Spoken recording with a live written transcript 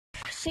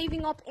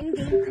saving up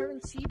in-game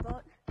currency,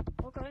 but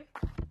okay.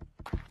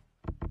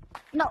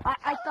 No,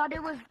 I thought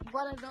it was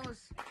one of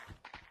those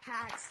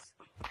hacks,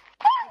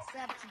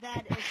 except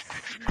that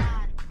it's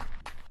not.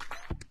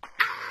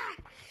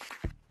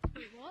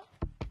 Wait, what?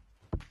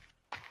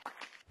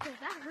 Yo,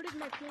 that hurted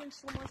my feelings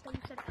so much that you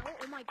said L.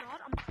 Oh my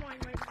god, I'm crying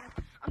right now.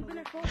 I'm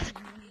gonna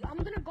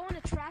go in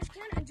a trash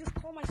can and just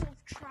call myself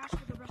trash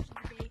for the rest of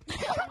the day.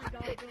 Oh my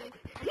god, bro.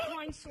 I'm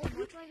crying so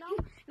much right now.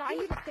 Now I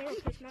need a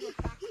therapist, matter of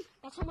fact.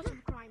 That's how much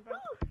I'm crying, bro.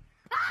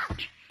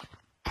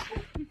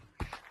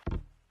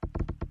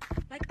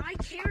 Like, I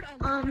cared a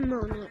lot.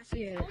 No, not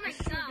yet. Oh my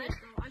god. Did,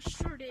 bro. I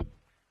sure did.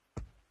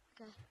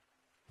 Okay.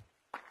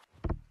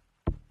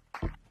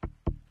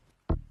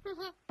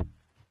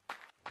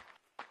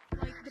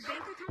 Like, the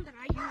bank account that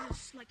I use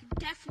is, like,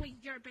 definitely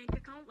your bank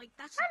account. Like,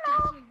 that's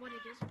definitely what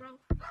it is, bro.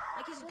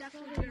 Like, it's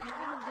definitely your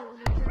account.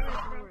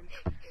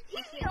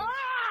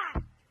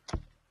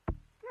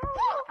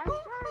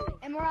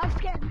 And we're off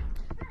again.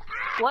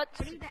 What?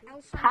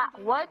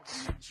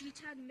 What?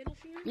 G-tag middle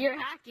finger. You're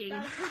hacking.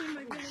 That was hurting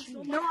my feelings so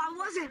much. No, I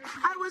wasn't.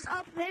 I was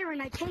up there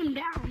and I came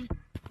down.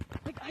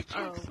 Like, I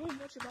cared so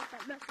much about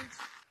that message.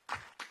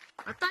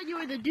 I thought you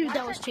were the dude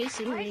that was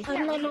chasing me. I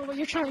don't know what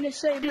you're trying to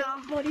say,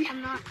 buddy.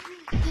 I'm not.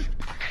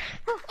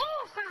 Oh,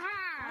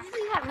 haha! Why did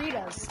he not read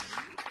us?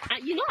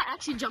 You know, I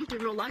actually jumped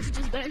in real life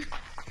just then.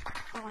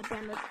 Oh,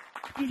 damn it.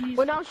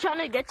 When I was trying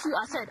to get you,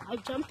 I said, I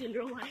jumped in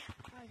real life.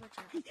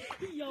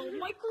 Yo,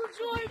 Michael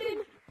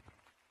Jordan!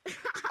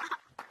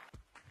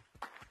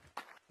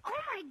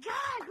 Oh my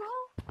god, bro!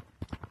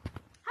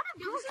 How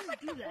did This is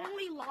like the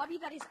only lobby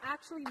that is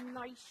actually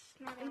nice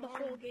in the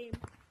whole game.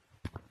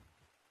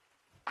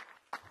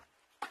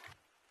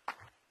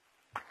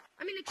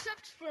 I mean,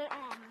 except for,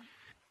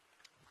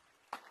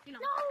 you know.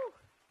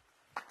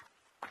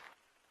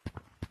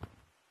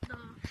 No!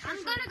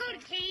 I'm gonna go to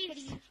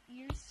Kate's.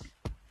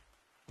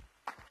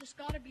 There's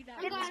gotta be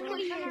that.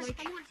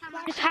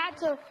 Just had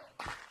to.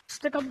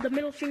 Stick up the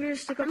middle finger,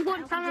 stick up the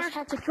alpha, just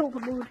had to kill the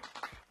mood.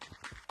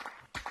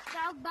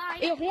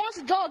 Hey, who wants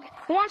a dog?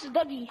 Who wants a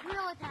doggy?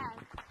 Gorilla Tag.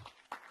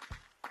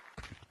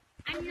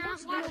 I'm not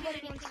watching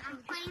anything.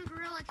 I'm playing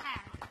Gorilla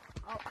Tag.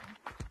 Oh.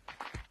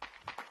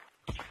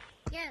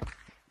 Yes.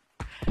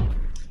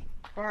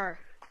 Or.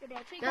 No,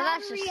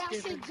 that's just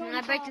stupid. And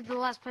I bet you the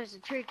last person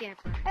tree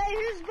camper. Hey,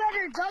 who's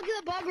better, Doug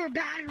the Bug or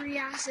Battery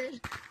Acid?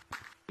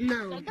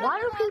 No.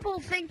 Why do people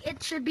think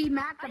it should be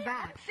Matt the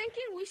Bat? I'm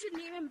thinking we should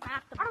name him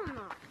Bat the Bat. I don't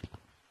know.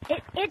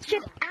 It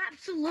should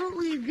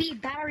absolutely be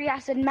Battery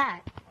Acid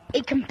Matt.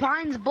 It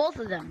combines both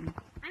of them.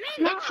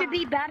 It should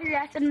be Battery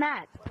Acid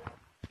Matt.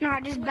 No,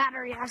 just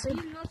Battery Acid.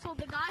 You know, so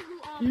the guy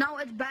who no,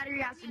 it's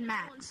Battery Acid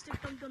Matt.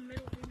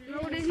 No,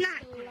 it is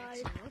not.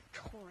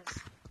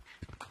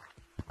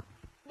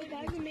 The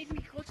guy who made me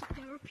go to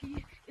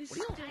therapy is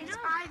still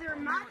either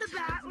Matt the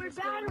Bat or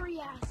Battery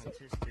Acid.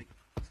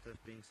 Stuff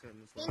being said in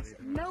this lobby. It's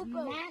no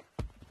both.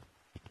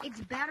 It's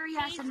Battery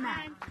Acid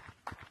Matt.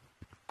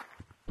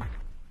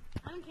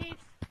 I'm Kate.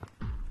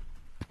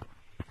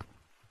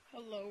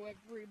 Hello,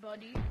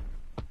 everybody.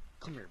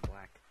 Come here,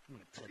 Black. I'm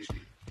gonna touch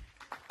you.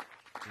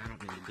 I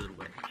don't mean the good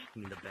way. I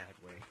mean the bad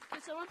way.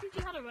 Can someone teach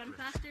you how to run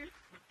faster?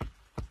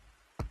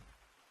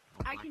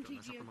 I can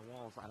teach you. On the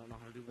walls. I don't know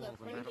how to do walls.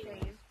 Let me I'm bad show at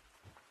you. walls.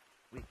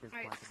 Weakness,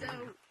 Alright, Black. so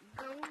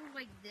go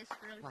like this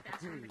really Black,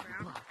 fast on the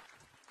ground.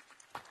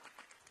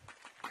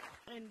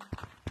 And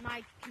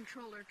my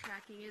controller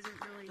tracking isn't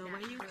really The that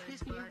way you good,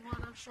 kiss me but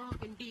when I'm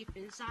shocking deep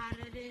inside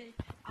of it,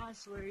 I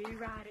swear you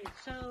ride it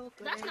so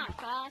good. that's not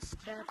fast.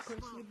 That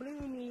pussy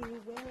blew me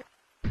away.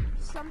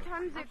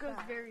 Sometimes it goes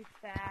very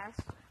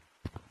fast.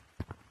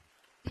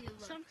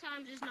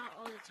 Sometimes it's not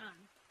all the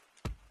time.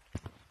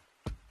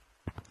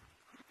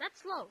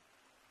 That's slow.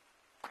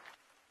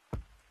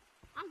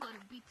 I'm gonna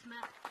beat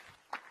Matt.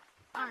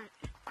 Alright.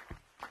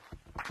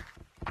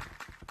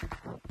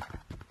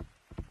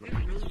 We're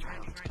really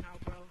trending right now,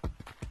 bro.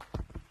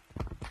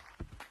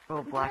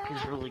 Oh, Black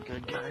is really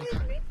good, guys.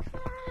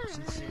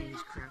 Since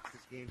he's cracked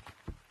this game.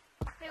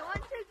 They want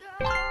to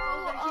go.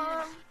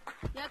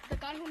 Yep, the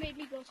guy who made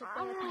me go to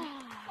therapy.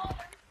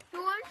 Who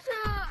wants to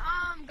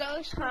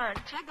ghost hunt?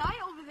 That guy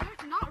over there,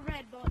 not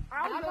red, but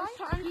that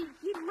guy,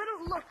 he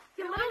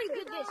literally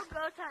did this.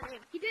 Ghost hunting.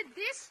 He did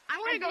this. I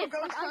wanna and go this.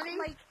 ghost hunting.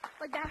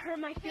 Like that hurt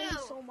my feelings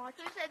Who? so much.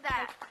 Who said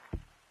that?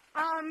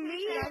 Me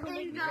Who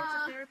made me go to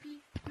and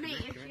therapy? Come me.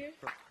 here.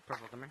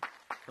 Purple, come here.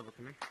 Purple,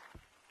 come here.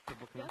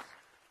 Purple, come here.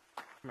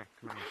 Come here,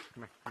 come here,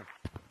 come here.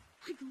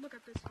 Like, look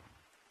at this.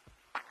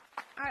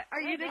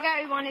 Are you the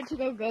guy who wanted to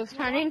go ghost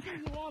hunting?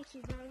 You want to,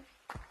 bro.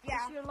 Yeah.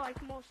 It's your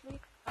life, mostly.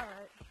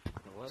 Alright.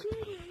 What?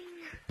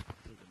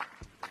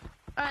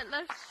 Alright,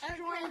 let's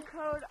Join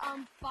code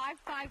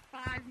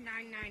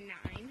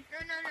 555999.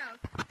 No.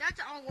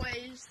 That's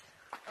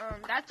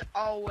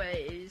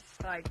always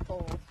like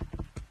full.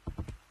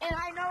 And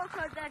I know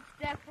because that's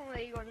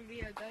definitely going to be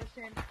a ghost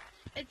hunt.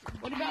 It's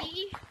What about-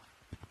 B.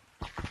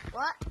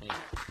 What? Hey.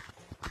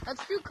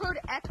 Let's do code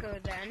Echo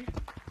then.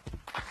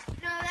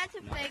 No, that's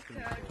a fake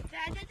code.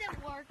 That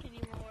doesn't work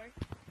anymore.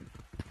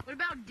 What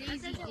about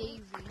Daisy doesn't-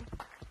 Daisy?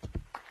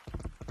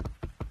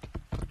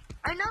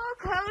 I know a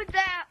code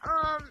that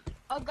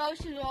a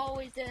ghost is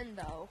always in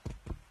though.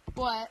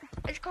 What?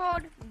 It's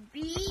called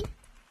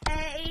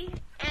BAN